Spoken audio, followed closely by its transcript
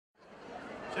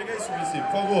Chega aí, Suplicy,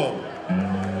 por favor.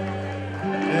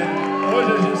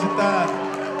 Hoje a gente está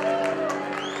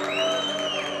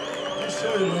de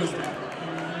show ilustre.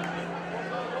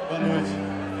 Boa noite.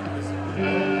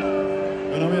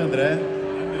 Meu nome é André.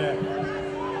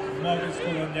 Móveis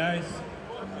Coloniais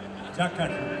de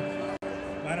Acaju.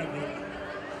 Maravilha.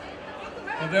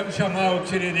 Podemos chamar o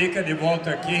Tiririca de volta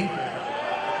aqui.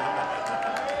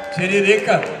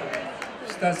 Tiririca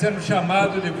está sendo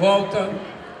chamado de volta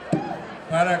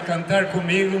para cantar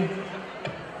comigo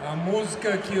a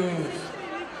música que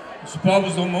os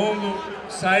povos do mundo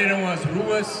saíram às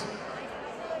ruas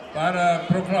para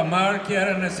proclamar que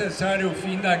era necessário o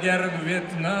fim da guerra do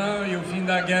Vietnã e o fim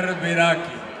da guerra do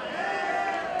Iraque.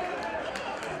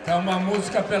 Então, uma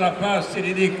música pela paz,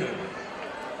 Tiririca.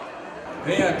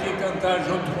 Vem aqui cantar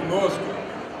junto conosco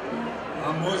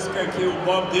a música que o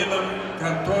Bob Dylan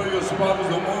cantou e os povos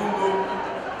do mundo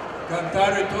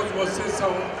cantaram, e todos vocês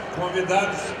são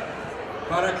convidados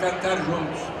para cantar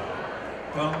juntos.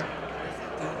 Então,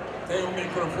 tem um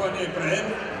microfone aí para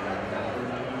ele.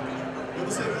 Eu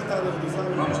não sei cantar, não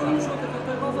sabe? Vamos lá. Só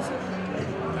cantar igual você.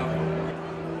 Tá bom.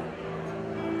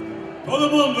 Todo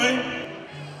mundo, hein?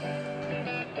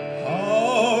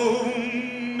 How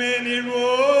many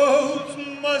roads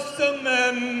must a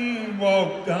man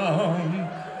walk down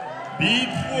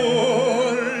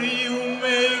before you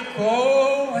may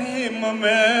call him a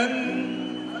man?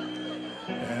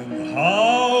 And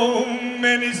how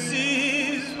many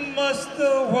seas must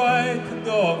the white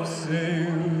dove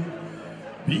sail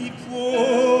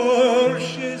before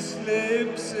she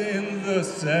slips in the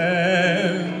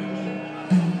sand?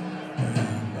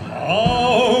 And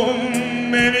how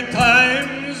many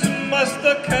times must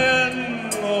the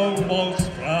cannonballs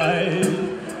fly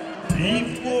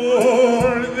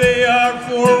before they are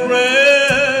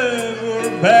forever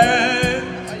banned?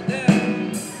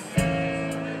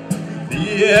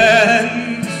 The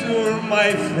answer,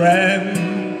 my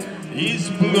friend, is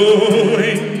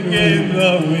blowing in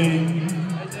the wind.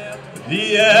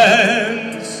 The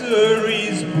answer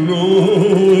is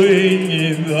blowing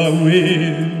in the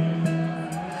wind.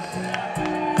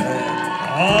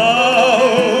 How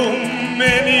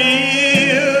many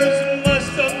years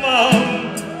must a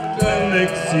mountain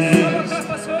exist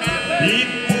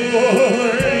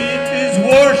before it is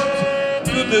washed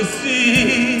to the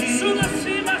sea?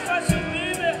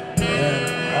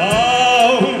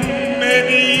 How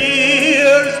many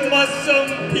years must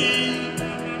some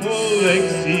people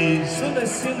exist,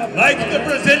 like the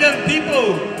Brazilian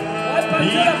people,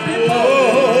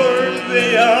 before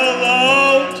they are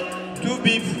allowed to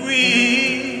be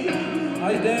free?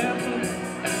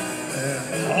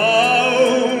 How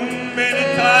many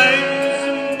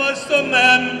times must a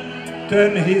man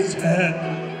turn his head,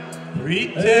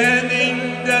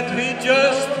 pretending that he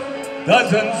just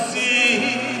doesn't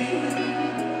see?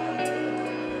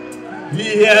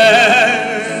 The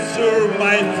answer,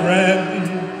 my friend,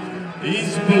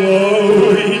 is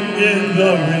blowing in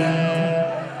the wind.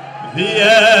 The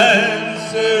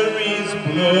answer is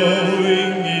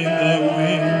blowing in the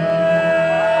wind.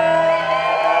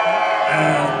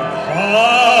 And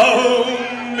how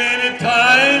many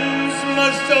times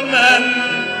must a man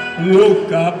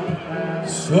look up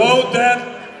so that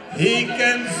he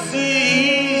can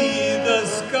see the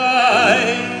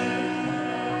sky?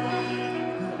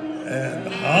 And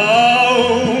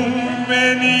how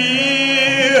many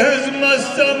years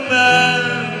must a man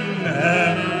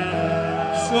have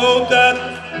so that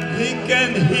he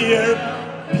can hear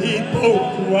people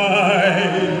cry?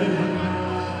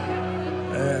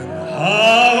 And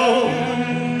how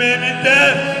many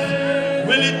deaths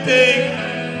will it take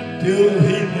till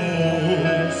he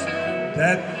knows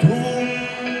that too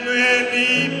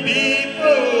many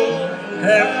people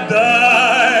have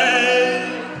died?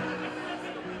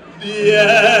 The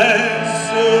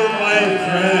answer, my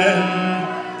friend,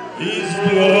 is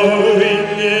blowing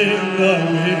in the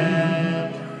wind.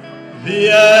 The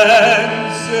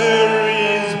answer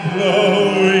is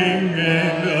blowing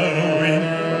in the wind.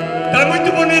 Tá muito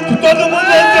bonito, todo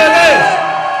mundo outra vez.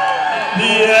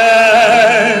 The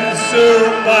answer,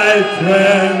 my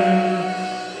friend,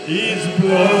 is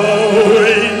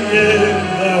blowing in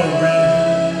the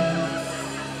wind.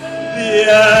 The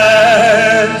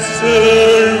answer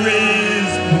is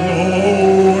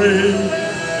blowing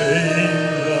in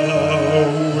the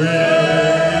wind.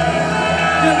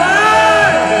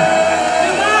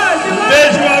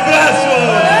 Beijo, abraço.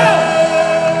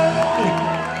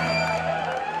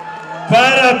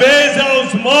 Parabéns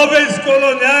aos Móveis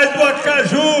Coloniais do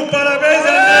Acaju. Parabéns,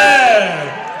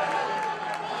 André.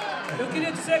 Eu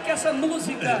queria dizer que essa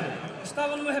música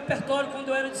estava no meu repertório quando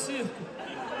eu era de circo.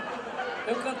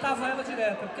 Eu cantava ela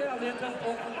direto, porque a letra é um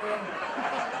pouco...